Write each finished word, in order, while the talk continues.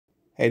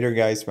Hey there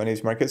guys, my name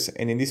is Marcus,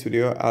 and in this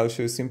video I'll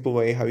show you a simple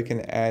way how you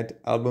can add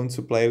album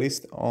to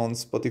playlist on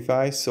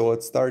Spotify. So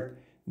let's start.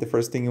 The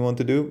first thing you want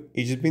to do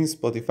is just be in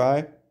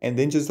Spotify and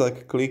then just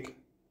click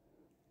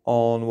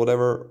on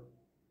whatever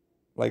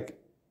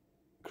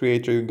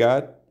creator you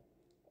got.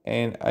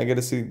 And I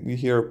gotta see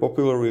here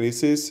popular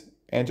releases,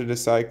 enter the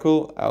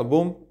cycle,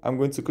 album. I'm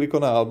going to click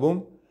on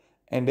album,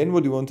 and then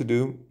what you want to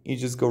do is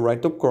just go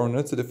right top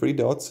corner to the three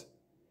dots.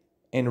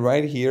 And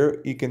right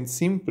here, you can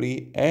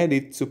simply add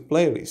it to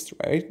playlist,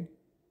 right?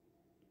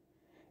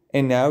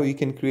 And now you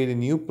can create a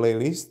new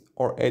playlist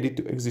or add it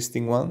to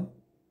existing one.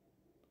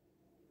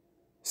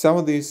 Some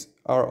of these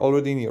are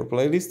already in your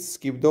playlist,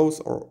 skip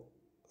those or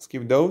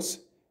skip those.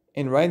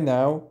 And right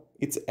now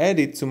it's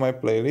added to my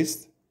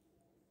playlist.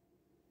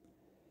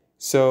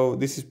 So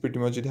this is pretty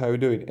much it how you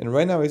do it. And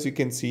right now, as you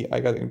can see, I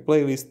got in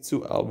playlist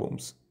 2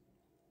 albums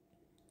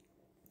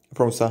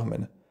from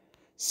Sahmen.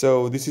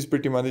 So this is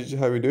pretty much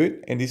how we do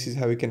it, and this is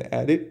how we can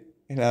add it,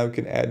 and now we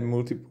can add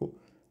multiple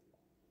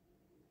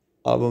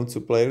albums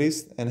to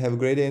playlist. And have a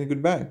great day and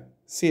goodbye.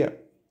 See ya.